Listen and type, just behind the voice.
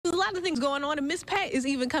lot of things going on, and Miss Pat is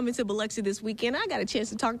even coming to Biloxi this weekend. I got a chance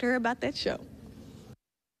to talk to her about that show.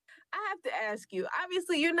 I have to ask you,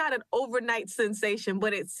 obviously you're not an overnight sensation,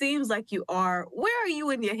 but it seems like you are. Where are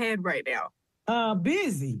you in your head right now?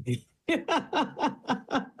 Busy.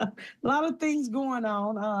 A lot of things going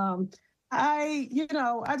on. I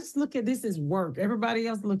just look at this as work. Everybody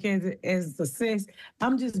else look at it as success.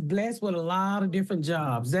 I'm just blessed with a lot of different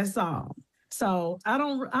jobs. That's all. So I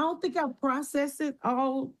don't think I've processed it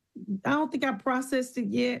all. I don't think I processed it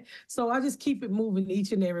yet. So I just keep it moving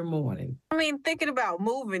each and every morning. I mean, thinking about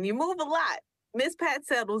moving, you move a lot. Miss Pat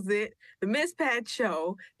settles it, the Miss Pat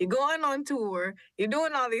show, you're going on tour, you're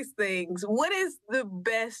doing all these things. What is the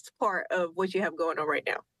best part of what you have going on right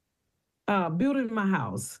now? Building my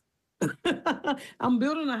house. I'm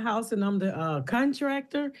building a house and I'm the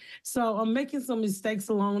contractor. So I'm making some mistakes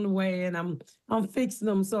along the way and I'm fixing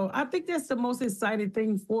them. So I think that's the most exciting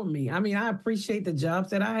thing for me. I mean, I appreciate the jobs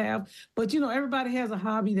that I have, but everybody has a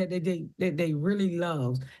hobby that they really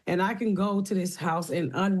love. And I can go to this house and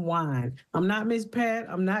unwind. I'm not Miss Pat.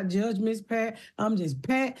 I'm not Judge Miss Pat. I'm just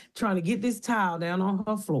Pat trying to get this tile down on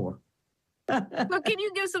her floor. Well, can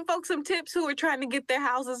you give some folks some tips who are trying to get their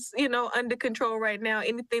houses, under control right now?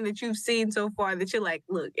 Anything that you've seen so far that you're like,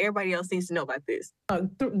 look, everybody else needs to know about this?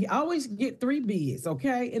 Always get 3 bids,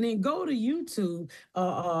 okay? And then go to YouTube,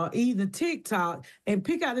 either TikTok, and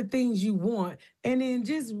pick out the things you want. And then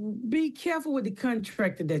just be careful with the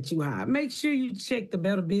contractor that you hire. Make sure you check the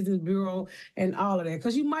Better Business Bureau and all of that,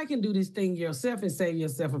 because you might can do this thing yourself and save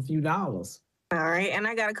yourself a few dollars. All right, and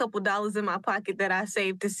I got a couple dollars in my pocket that I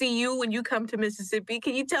saved to see you when you come to Mississippi.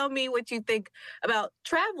 Can you tell me what you think about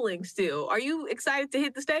traveling still? Are you excited to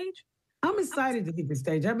hit the stage? I'm excited to hit the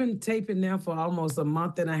stage. I've been taping now for almost a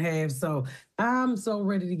month and a half, so I'm so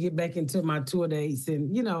ready to get back into my tour dates.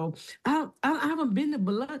 And, I haven't been to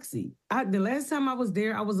Biloxi. The last time I was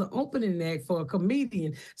there, I was an opening act for a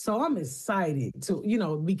comedian, so I'm excited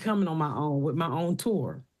to, be coming on my own with my own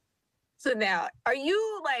tour. So now, are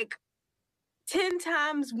you 10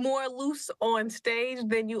 times more loose on stage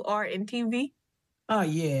than you are in TV? Oh,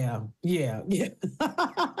 yeah.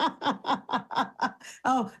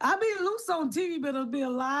 Oh, I'll be loose on TV, but it'll be a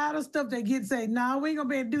lot of stuff that gets said, no, we ain't gonna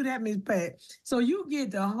be able to do that, Miss Pat. So you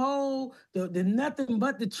get the whole, the nothing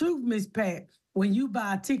but the truth, Miss Pat, when you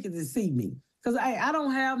buy a ticket to see me. Because I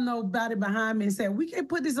don't have nobody behind me and say, we can't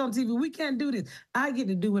put this on TV. We can't do this. I get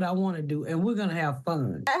to do what I want to do, and we're going to have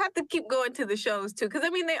fun. I have to keep going to the shows, too, because,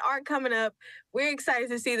 they are coming up. We're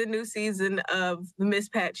excited to see the new season of the Miss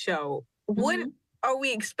Pat show. What are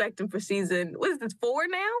we expecting for season, what is this, 4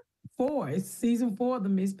 now? 4. It's season 4 of the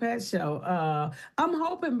Miss Pat show. I'm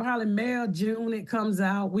hoping probably May or June it comes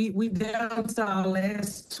out. We down to our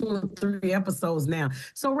last 2 or 3 episodes now.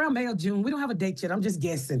 So around May or June, we don't have a date yet. I'm just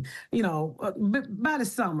guessing. By the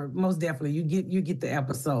summer, most definitely you get the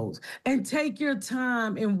episodes. And take your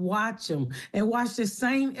time and watch them and watch the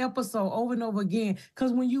same episode over and over again.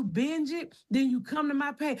 Because when you binge it, then you come to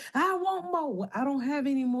my page. I want more. I don't have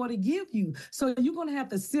any more to give you. So you're gonna have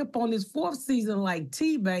to sip on this 4th season like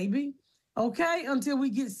tea, baby. Okay, until we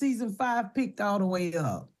get season 5 picked all the way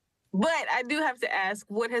up. But I do have to ask,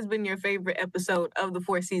 what has been your favorite episode of the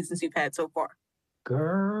 4 seasons you've had so far?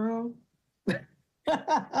 Girl.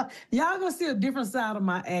 Y'all gonna see a different side of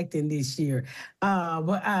my acting this year.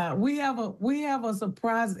 But we have a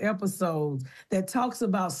surprise episode that talks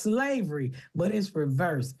about slavery, but it's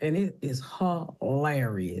reversed, and it is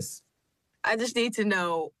hilarious. I just need to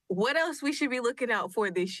know what else we should be looking out for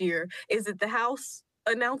this year. Is it the house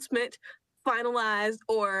announcement finalized,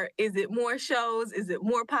 or is it more shows? Is it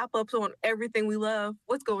more pop-ups on Everything We Love?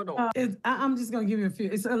 What's going on? I'm just going to give you a few.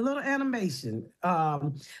 It's a little animation,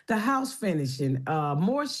 the house finishing,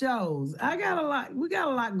 more shows. We got a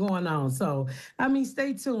lot going on. So,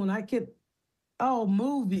 stay tuned.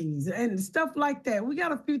 Movies and stuff like that. We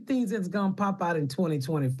got a few things that's going to pop out in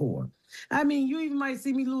 2024. You even might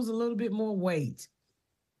see me lose a little bit more weight.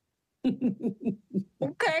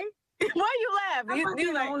 Okay. Why you laugh?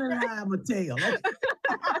 You the only lie I'm gonna tell.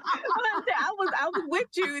 I was with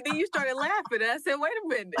you, then you started laughing. And I said, wait a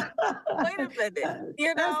minute.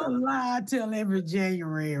 That's a lie I tell every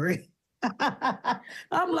January.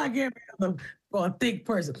 I'm like every other thick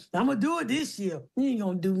person. I'm gonna do it this year. You ain't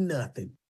gonna do nothing.